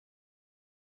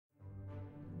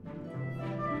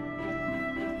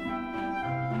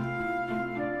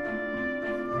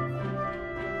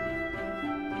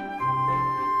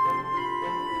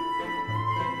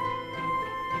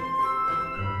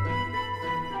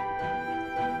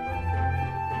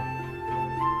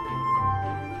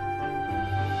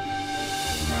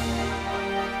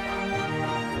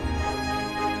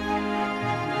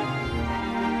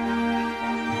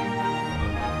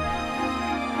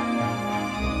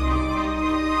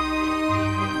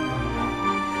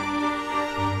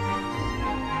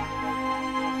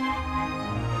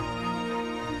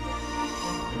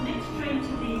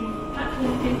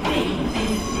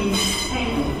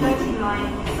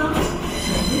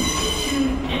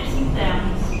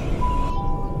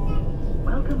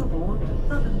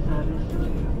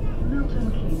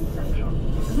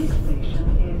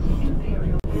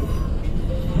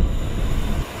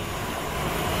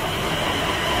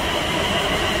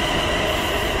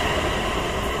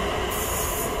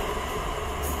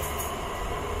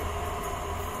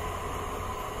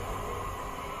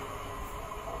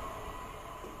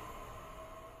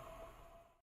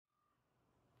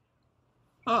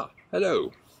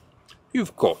Hello.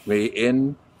 You've caught me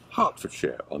in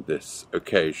Hertfordshire on this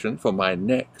occasion for my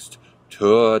next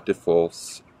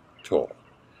Tour-de-Forss tour.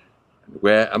 And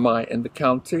where am I in the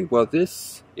county? Well,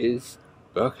 this is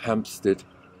Berkhamsted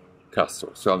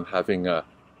Castle, so I'm having a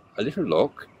little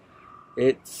look.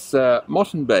 It's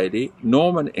Motte and Bailey,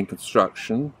 Norman in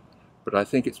construction, but I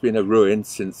think it's been a ruin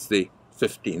since the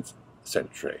 15th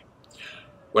century.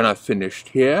 When I've finished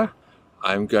here,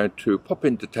 I'm going to pop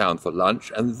into town for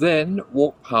lunch and then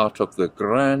walk part of the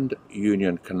Grand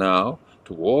Union Canal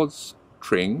towards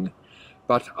Tring.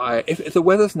 But if the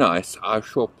weather's nice, I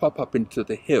shall pop up into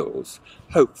the hills,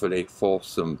 hopefully for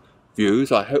some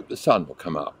views. I hope the sun will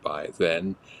come out by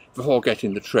then, before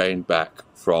getting the train back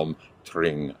from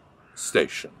Tring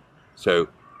station. So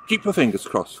keep your fingers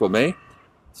crossed for me.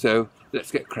 So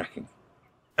let's get cracking.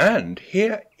 And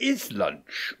here is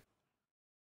lunch.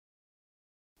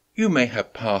 You may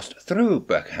have passed through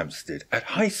Berkhamsted at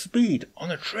high speed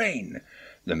on a train,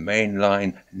 the main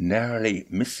line narrowly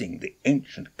missing the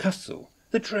ancient castle,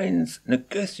 the trains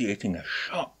negotiating a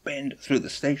sharp bend through the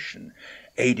station,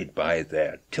 aided by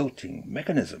their tilting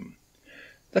mechanism.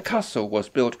 The castle was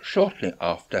built shortly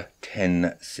after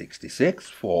 1066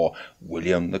 for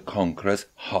William the Conqueror's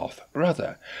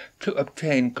half-brother, to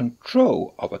obtain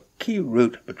control of a key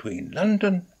route between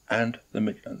London and the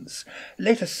Midlands,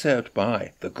 later served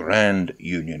by the Grand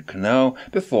Union Canal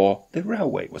before the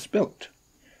railway was built.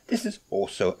 This is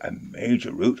also a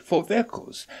major route for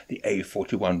vehicles, the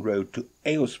A41 road to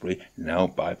Aylesbury now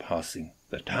bypassing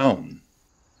the town.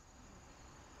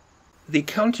 The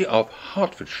county of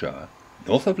Hertfordshire,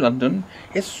 north of London,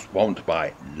 is swamped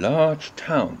by large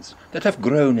towns that have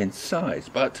grown in size,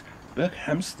 but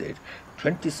Berkhamsted,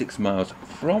 26 miles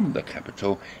from the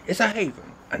capital, is a haven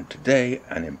and today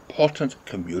an important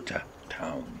commuter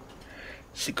town.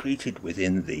 Secreted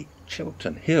within the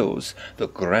Chiltern Hills, the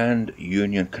Grand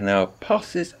Union Canal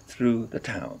passes through the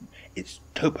town, its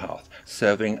towpath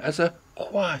serving as a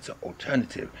quieter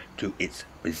alternative to its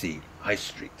busy High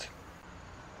Street.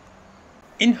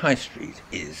 In High Street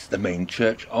is the main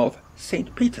church of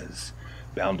St. Peter's,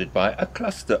 bounded by a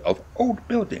cluster of old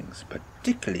buildings,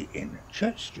 particularly in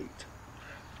Church Street.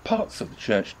 Parts of the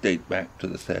church date back to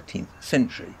the 13th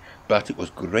century, but it was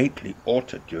greatly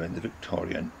altered during the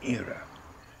Victorian era.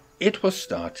 It was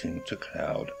starting to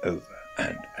cloud over,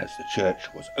 and as the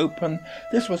church was open,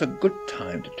 this was a good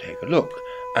time to take a look,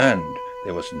 and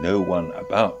there was no one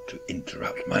about to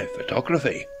interrupt my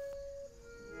photography.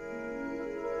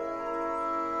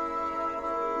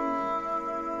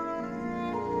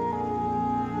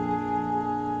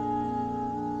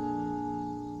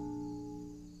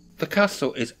 The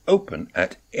castle is open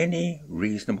at any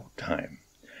reasonable time.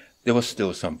 There was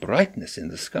still some brightness in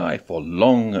the sky for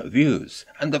long views,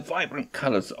 and the vibrant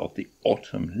colours of the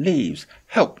autumn leaves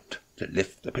helped to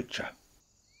lift the picture.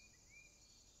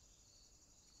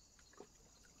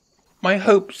 My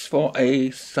hopes for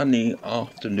a sunny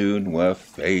afternoon were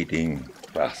fading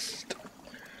fast.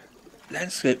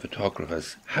 Landscape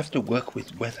photographers have to work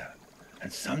with weather,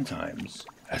 and sometimes,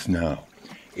 as now,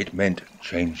 it meant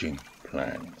changing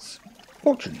plans.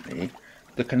 Fortunately,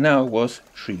 the canal was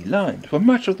tree-lined for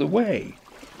much of the way,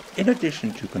 in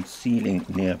addition to concealing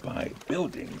nearby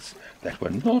buildings that were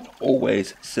not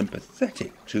always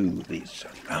sympathetic to the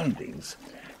surroundings.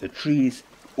 The trees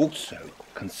also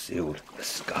concealed the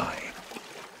sky.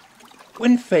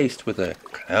 When faced with a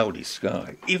cloudy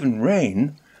sky, even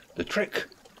rain, the trick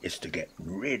is to get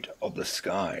rid of the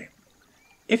sky.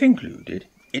 If included,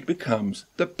 it becomes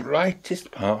the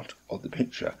brightest part of the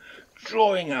picture,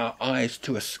 drawing our eyes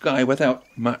to a sky without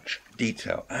much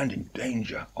detail and in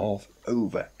danger of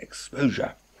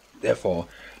overexposure. Therefore,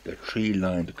 the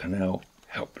tree-lined canal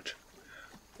helped.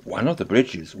 One of the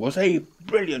bridges was a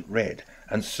brilliant red,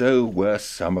 and so were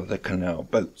some of the canal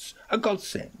boats, a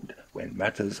godsend when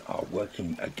matters are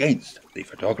working against the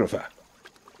photographer.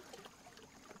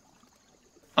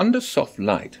 Under soft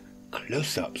light,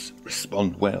 close-ups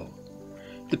respond well.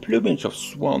 The plumage of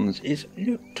swans is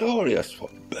notorious for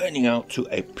burning out to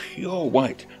a pure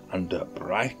white under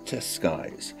brighter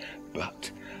skies,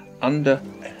 but under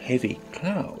a heavy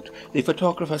cloud, the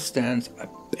photographer stands a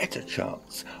better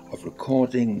chance of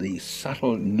recording the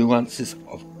subtle nuances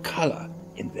of colour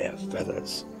in their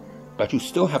feathers. But you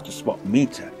still have to spot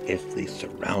meter if the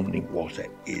surrounding water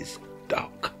is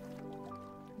dark.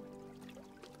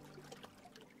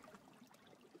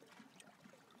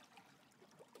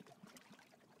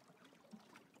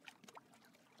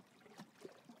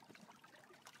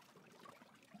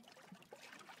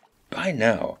 By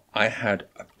now, I had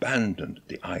abandoned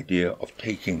the idea of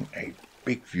taking a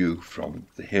big view from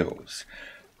the hills.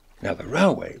 Now, the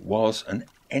railway was an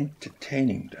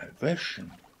entertaining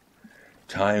diversion.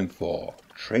 Time for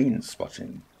train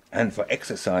spotting and for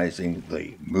exercising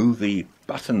the movie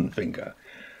button finger.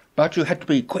 But you had to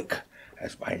be quick,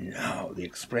 as by now the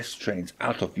express trains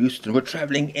out of Euston were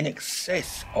travelling in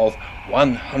excess of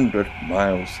 100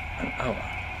 miles an hour.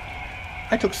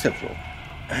 I took several,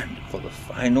 and for the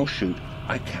final shoot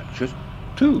I captured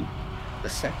 2. The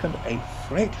second a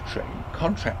freight train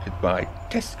contracted by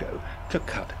Tesco to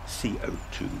cut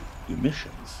CO2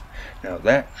 emissions. Now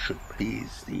that should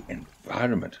please the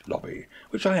environment lobby,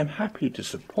 which I am happy to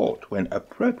support when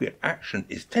appropriate action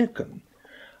is taken.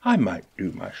 I might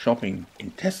do my shopping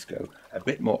in Tesco a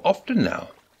bit more often now.